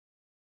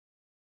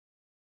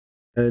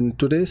In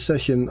today's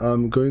session,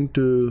 I'm going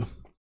to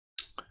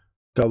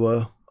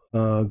cover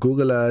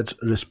Google Ads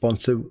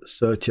responsive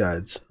search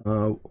ads,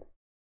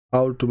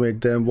 how to make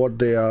them, what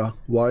they are,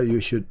 why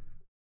you should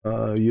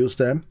use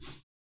them,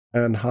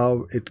 and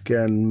how it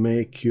can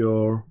make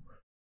your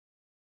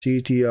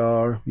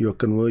CTR, your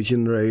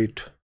conversion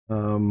rate,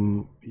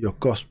 your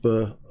cost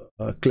per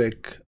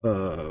click,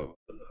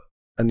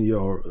 and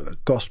your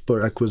cost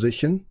per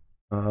acquisition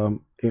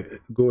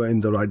go in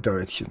the right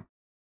direction.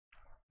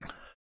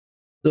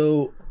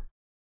 So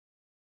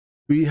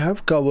we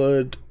have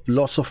covered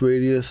lots of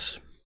various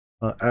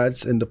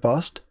ads in the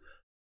past.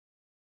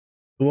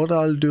 What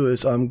I'll do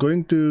is I'm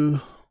going to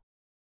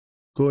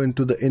go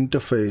into the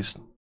interface.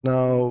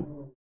 Now,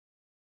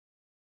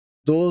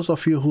 those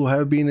of you who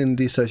have been in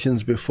these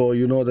sessions before,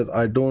 you know that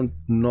I don't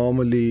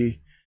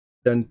normally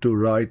tend to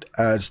write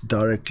ads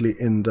directly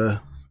in the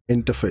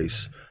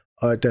interface.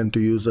 I tend to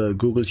use a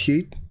Google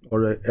Sheet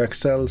or an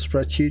Excel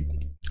spreadsheet,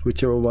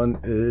 whichever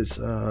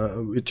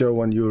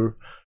one you're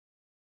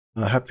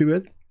happy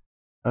with,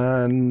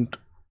 and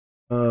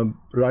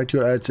write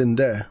your ads in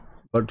there.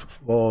 But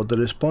for the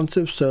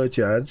responsive search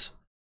ads,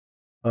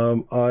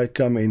 I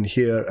come in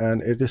here,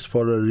 and it is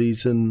for a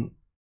reason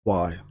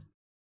why.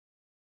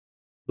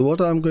 So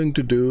what I'm going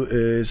to do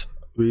is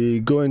we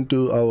go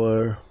into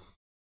our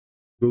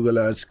Google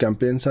Ads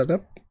campaign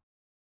setup,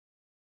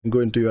 go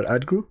into your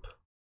ad group,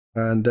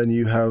 and then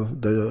you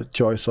have the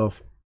choice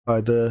of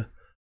either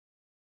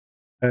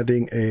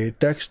adding a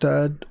text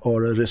ad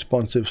or a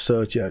responsive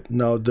search ad.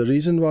 Now, the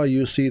reason why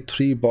you see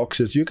 3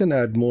 boxes, you can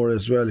add more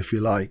as well if you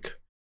like,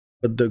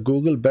 but the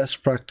Google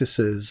best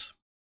practices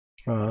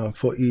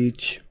for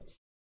each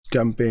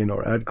campaign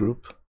or ad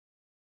group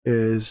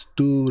is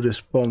 2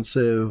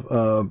 responsive,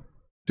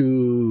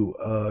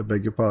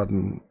 beg your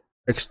pardon,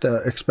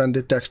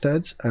 expanded text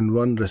ads and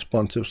 1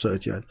 responsive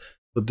search ad.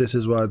 So this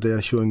is why they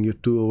are showing you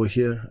 2 over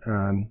here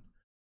and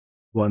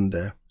 1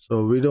 there.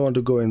 So we don't want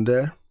to go in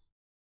there.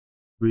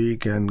 We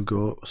can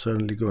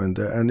certainly go in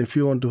there. And if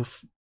you want to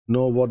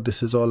know what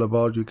this is all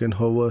about, you can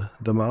hover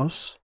the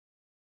mouse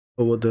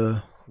over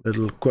the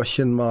little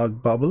question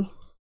mark bubble,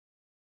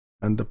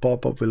 and the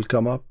pop-up will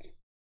come up,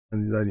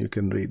 and then you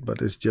can read,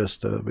 but it's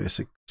just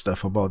basic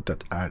stuff about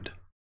that ad.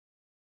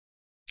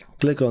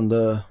 Click on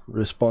the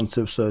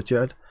responsive search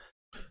ad.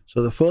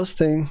 So the first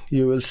thing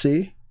you will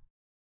see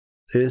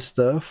is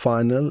the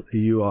final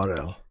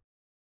URL.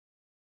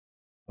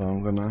 So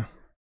I'm gonna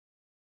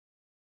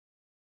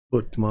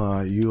put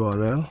my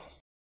URL.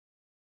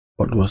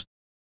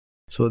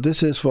 So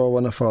this is for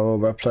one of our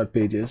website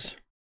pages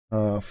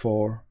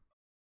for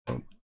a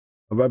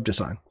web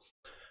design.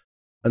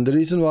 And the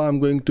reason why I'm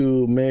going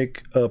to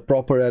make a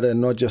proper ad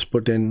and not just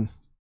put in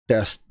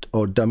test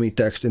or dummy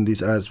text in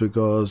these ads,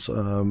 because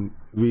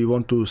we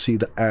want to see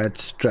the ad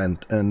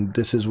strength, and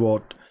this is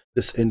what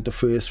this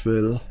interface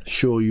will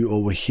show you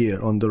over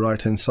here on the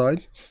right hand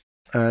side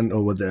and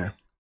over there.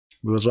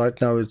 Because right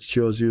now it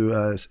shows you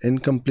as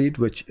incomplete,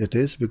 which it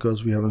is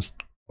because we haven't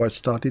quite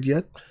started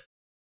yet,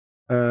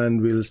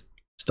 and we'll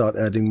start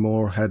adding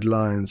more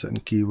headlines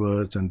and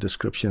keywords and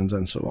descriptions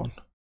and so on.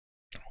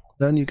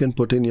 Then you can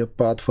put in your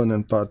part 1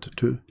 and part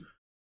 2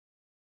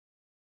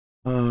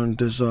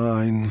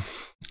 design,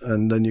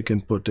 and then you can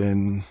put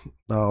in,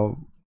 now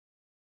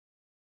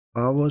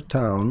our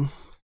town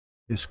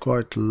is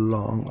quite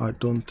long, I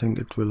don't think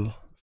it will,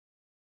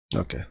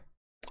 okay,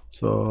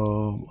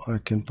 so I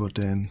can put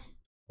in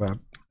web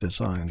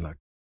design, like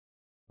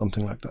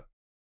something like that.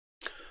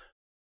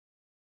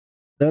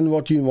 Then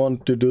what you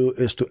want to do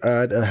is to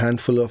add a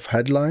handful of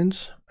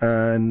headlines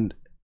and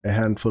a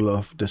handful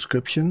of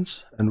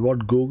descriptions. And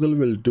what Google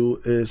will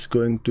do is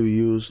going to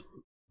use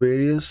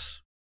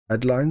various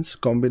headlines,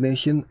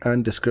 combination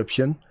and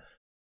description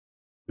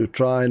to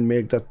try and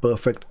make that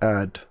perfect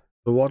ad.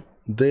 So what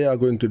they are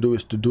going to do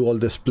is to do all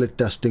the split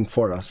testing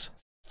for us.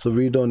 So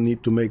we don't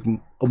need to make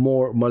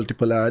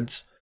multiple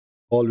ads.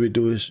 All we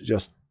do is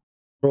just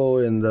throw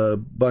in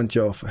the bunch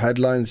of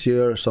headlines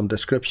here, some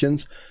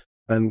descriptions,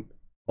 and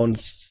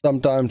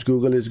sometimes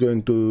Google is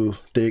going to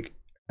take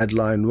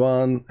headline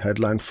 1,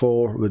 headline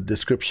 4 with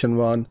description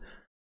 1,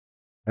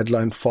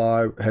 headline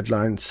 5,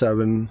 headline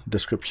 7,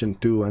 description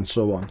 2, and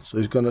so on. So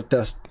it's going to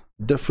test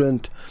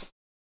different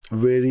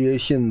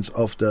variations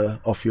of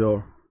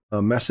your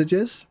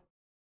messages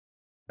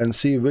and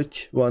see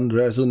which one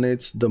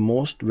resonates the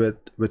most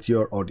with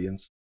your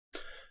audience.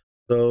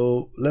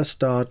 So let's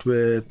start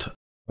with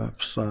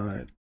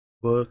website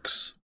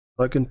works.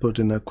 I can put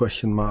in a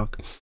question mark.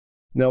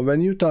 Now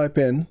when you type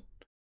in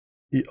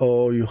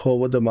or you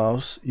hover the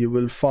mouse, you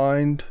will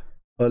find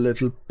a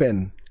little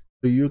pin.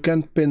 So you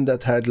can pin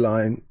that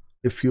headline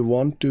if you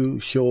want to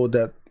show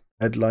that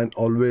headline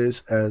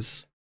always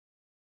as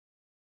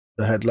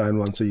the headline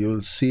 1. So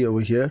you'll see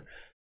over here,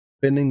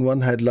 pinning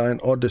one headline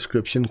or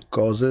description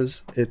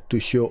causes it to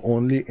show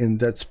only in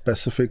that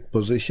specific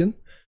position,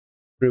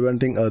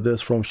 preventing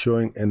others from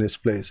showing in its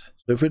place.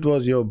 So if it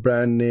was your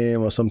brand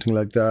name or something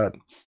like that,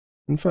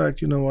 in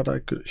fact, you know what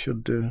I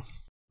should do?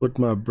 Put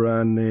my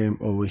brand name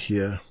over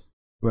here,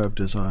 web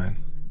design.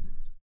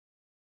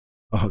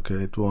 Okay,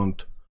 it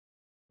won't.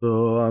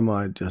 So I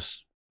might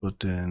just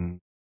put in,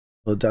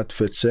 so that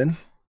fits in.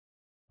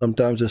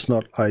 Sometimes it's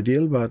not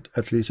ideal, but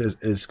at least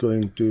it's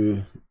going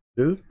to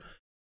do.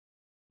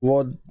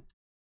 What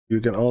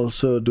you can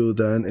also do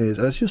then is,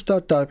 as you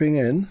start typing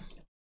in,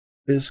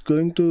 it's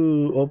going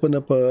to open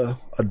up a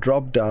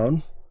drop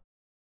down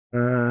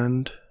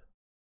and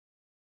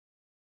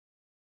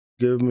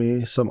give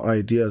me some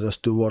ideas as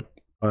to what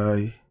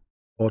I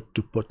ought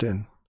to put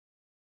in.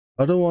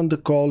 I don't want the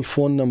call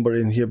phone number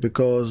in here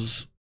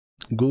because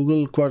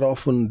Google quite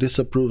often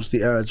disapproves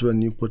the ads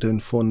when you put in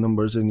phone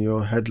numbers in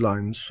your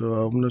headlines. So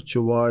I'm not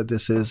sure why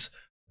this is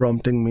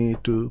prompting me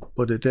to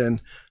put it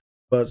in.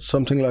 But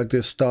something like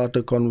this, start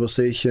a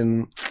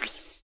conversation,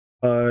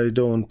 I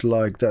don't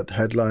like that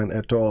headline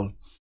at all.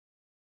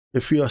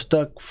 If you are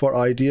stuck for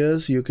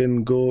ideas, you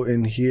can go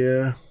in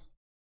here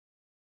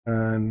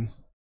and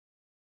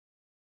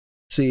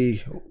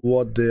see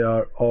what they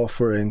are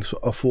offering. So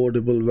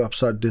affordable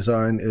website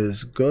design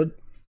is good.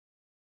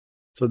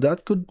 So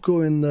that could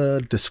go in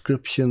the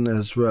description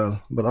as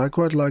well. But I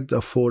quite like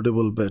the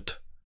affordable bit,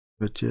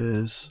 which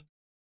is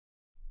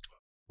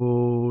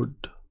affordable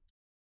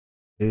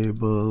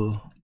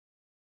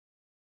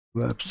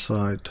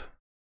website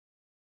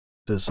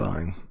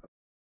design.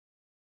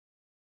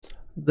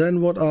 Then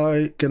what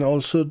I can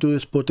also do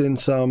is put in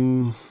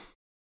some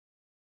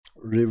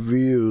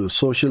reviews,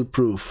 social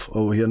proof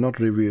over here, not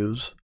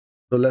reviews.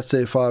 So let's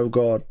say if I've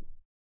got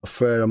a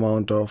fair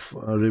amount of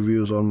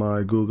reviews on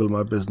my Google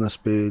My Business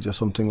page or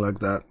something like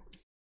that,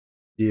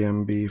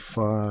 GMB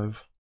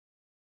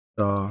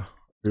 5-star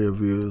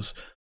reviews.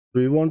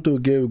 We want to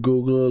give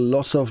Google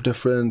lots of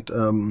different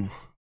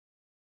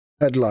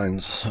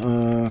headlines,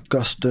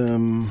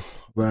 custom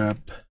web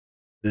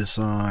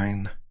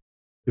design.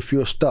 If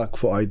you're stuck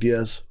for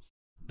ideas,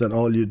 then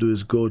all you do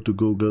is go to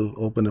Google,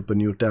 open up a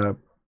new tab,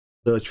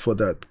 search for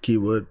that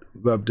keyword,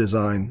 web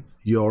design,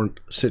 your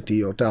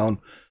city or town,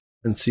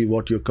 and see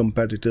what your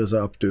competitors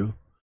are up to.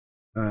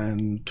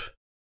 And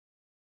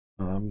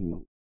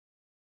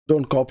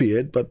don't copy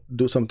it, but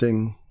do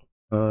something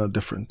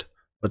different.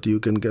 But you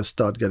can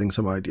start getting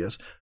some ideas.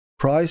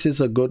 Price is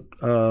a good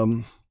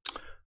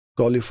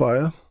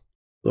qualifier.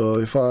 So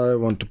if I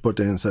want to put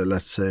in, say,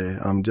 let's say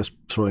I'm just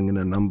throwing in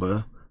a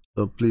number.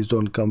 So please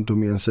don't come to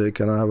me and say,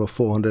 can I have a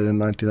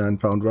 £499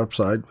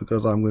 website?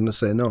 Because I'm going to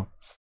say no.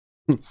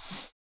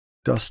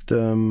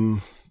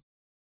 Custom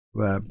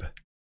web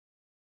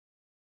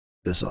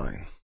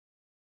design.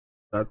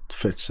 That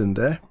fits in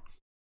there.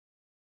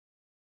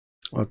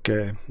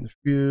 Okay, if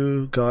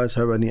you guys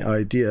have any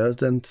ideas,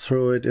 then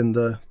throw it in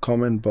the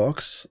comment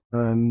box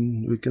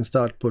and we can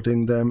start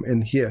putting them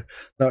in here.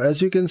 Now,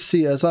 as you can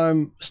see, as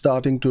I'm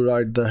starting to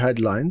write the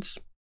headlines,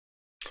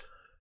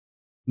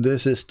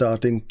 this is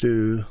starting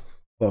to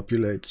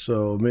populate.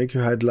 So make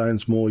your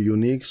headlines more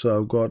unique. So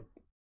I've got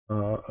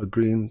a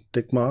green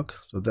tick mark,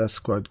 so that's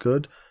quite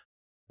good.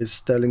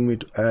 It's telling me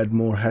to add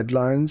more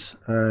headlines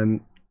and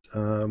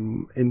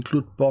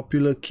include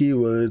popular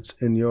keywords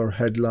in your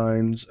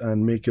headlines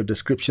and make your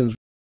descriptions